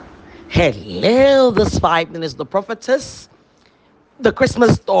Hello, this 5 minutes, the prophetess, the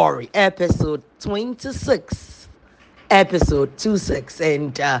Christmas story, episode 26, episode 26.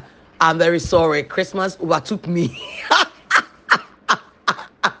 And I'm very sorry, Christmas overtook me.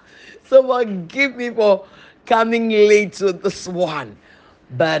 So forgive me for coming late to this one.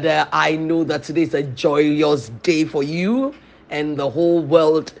 But I know that today is a joyous day for you and the whole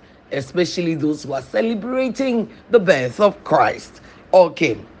world, especially those who are celebrating the birth of Christ.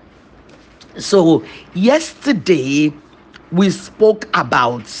 Okay, so, yesterday we spoke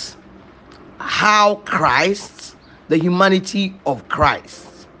about how Christ, the humanity of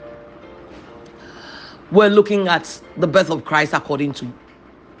Christ, we're looking at the birth of Christ according to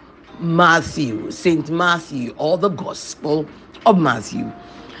Matthew, Saint Matthew, or the Gospel of Matthew.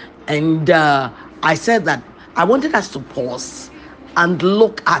 And I said that I wanted us to pause and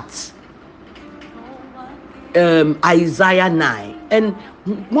look at Isaiah 9. And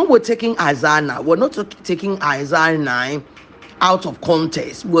when we're taking Isaiah 9, we're not taking Isaiah 9 out of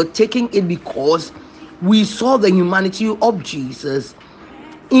context. We're taking it because we saw the humanity of Jesus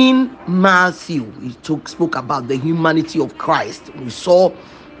in Matthew. He spoke about the humanity of Christ. We saw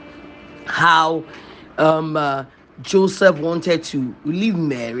how Joseph wanted to leave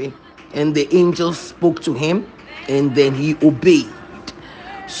Mary, and the angel spoke to him, and then he obeyed.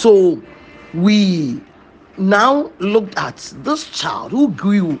 So we now looked at this child who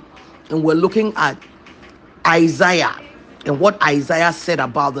grew, and we're looking at Isaiah and what Isaiah said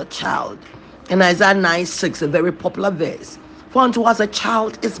about the child. In Isaiah 9:6, a very popular verse: For unto us a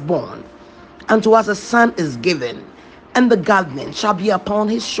child is born, unto us a son is given, and the government shall be upon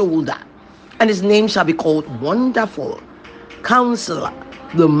his shoulder, and his name shall be called Wonderful, Counselor,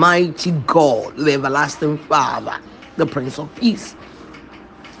 the Mighty God, the Everlasting Father, the Prince of Peace.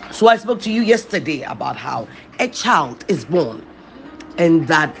 So I spoke to you yesterday about how a child is born, and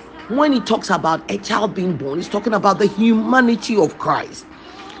that when he talks about a child being born, he's talking about the humanity of Christ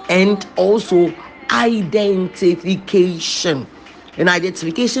and also identification. And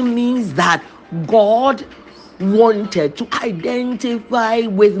identification means that God wanted to identify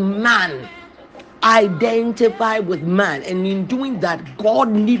with man. Identify with man, and in doing that, God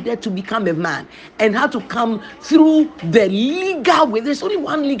needed to become a man and had to come through the legal way. There's only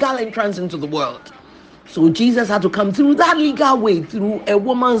one legal entrance into the world, so Jesus had to come through that legal way, through a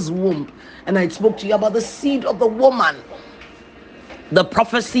woman's womb. And I spoke to you about the seed of the woman, the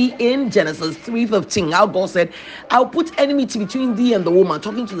prophecy in Genesis 3:15, how God said, I'll put enmity between thee and the woman,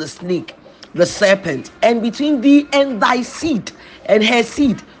 talking to the snake, the serpent, and between thee and thy seed and her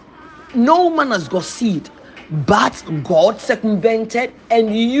seed. No man has got seed, but God circumvented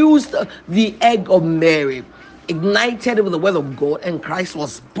and used the egg of Mary, ignited it with the word of God, and Christ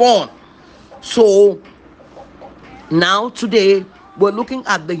was born. So now today we're looking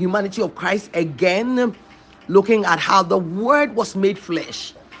at the humanity of Christ again, looking at how the word was made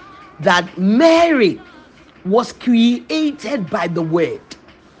flesh, that Mary was created by the word.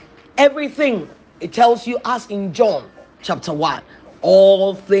 Everything, it tells you, as in John chapter 1,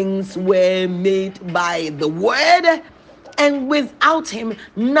 all things were made by the word, and without him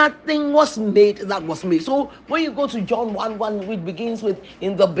nothing was made that was made. So when you go to John 1:1, which begins with,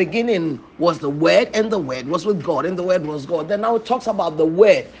 in the beginning was the word, and the word was with God, and the word was God. Then now it talks about the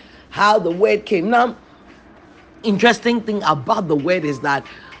word, how the word came. Now, interesting thing about the word is that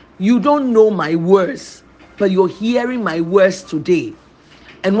you don't know my words, but you're hearing my words today.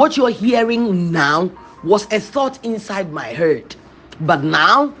 And what you're hearing now was a thought inside my head. But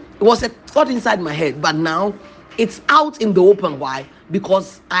now, it was a thought inside my head, but now it's out in the open. Why?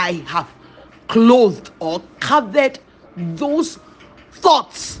 Because I have clothed or covered those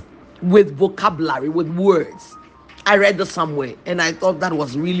thoughts with vocabulary, with words. I read this somewhere and I thought that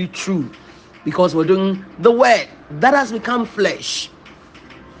was really true, because we're doing the word that has become flesh.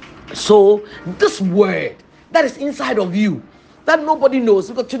 So this word that is inside of you, that nobody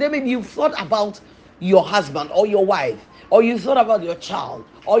knows, because today maybe you've thought about your husband or your wife, or you thought about your child,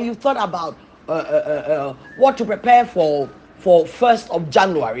 or you thought about what to prepare for 1st of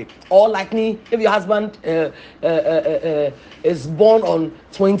January, or like me, if your husband is born on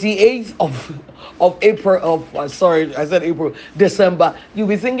 28th of April, sorry, I said April, December, you'll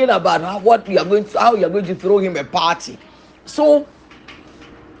be thinking about how you're going to throw him a party. So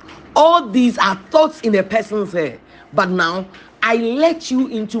all these are thoughts in a person's head, but now I let you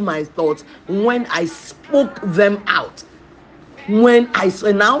into my thoughts when I spoke them out. When I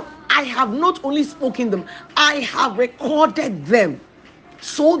say, now I have not only spoken them, I have recorded them,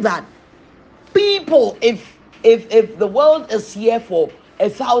 so that people, if the world is here for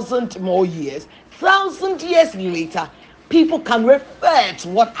 1,000 more years, 1,000 years later, people can refer to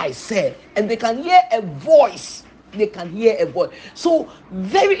what I said, and they can hear a voice. They can hear a voice. So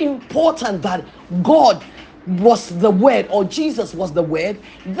very important that God was the word, or Jesus was the word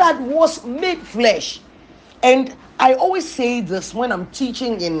that was made flesh. And I always say this when I'm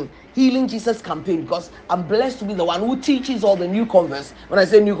teaching in Healing Jesus campaign, because I'm blessed to be the one who teaches all the new converts. When I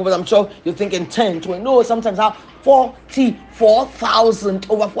say new converts, I'm sure you're thinking 10, 20. No, sometimes I have 44,000,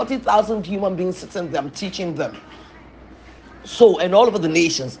 over 40,000 human beings sitting there. I'm teaching them. So, and all over the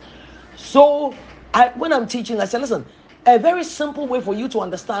nations. So, when I'm teaching, I said, listen, a very simple way for you to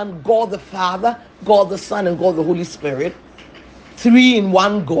understand God the Father, God the Son, and God the Holy Spirit, three in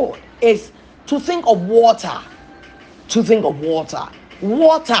one God, is to think of water. To think of water.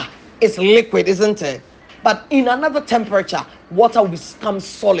 Water is liquid, isn't it? But in another temperature, water will become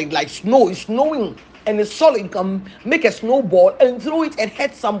solid, like snow. It's snowing and it's solid. You can make a snowball and throw it and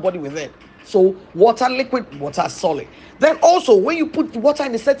hit somebody with it. So water liquid, water solid. Then also, when you put water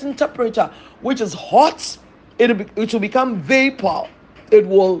in a certain temperature, which is hot, it will become vapor. It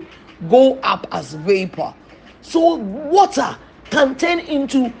will go up as vapor. So water can turn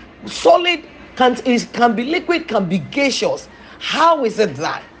into solid, can be liquid, can be gaseous. How is it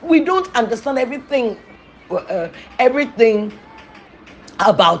that we don't understand everything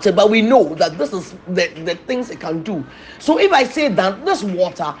about it, but we know that this is the things it can do? So if I say that this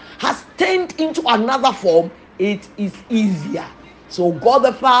water has turned into another form, it is easier. So God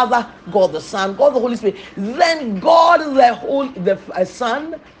the Father, God the Son, God the Holy Spirit, then God the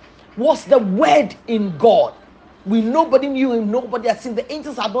Son was the Word in God. Nobody knew him, nobody had seen. The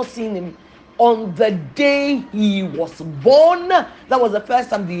angels had not seen him. On the day he was born, that was the first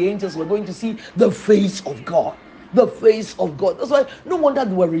time the angels were going to see the face of God. The face of God. That's why no wonder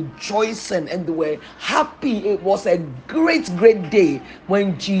they were rejoicing and they were happy. It was a great day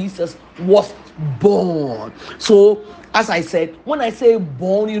when Jesus was born. So, as I said, when I say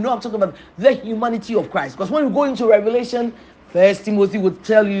born, I'm talking about the humanity of Christ. Because when you go into Revelation, First Timothy would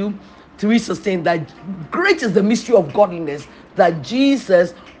tell you 3:16 that great is the mystery of godliness, that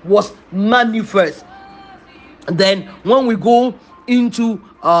Jesus was manifest. And then when we go into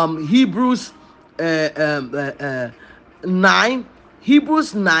Hebrews 9,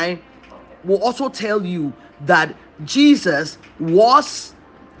 Hebrews 9 will also tell you that Jesus was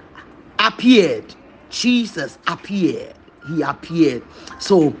appeared. Jesus appeared. He appeared.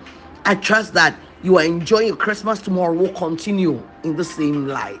 So I trust that you are enjoying your Christmas. Tomorrow will continue in the same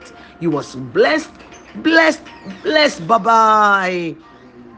light. You was blessed. Bye bye.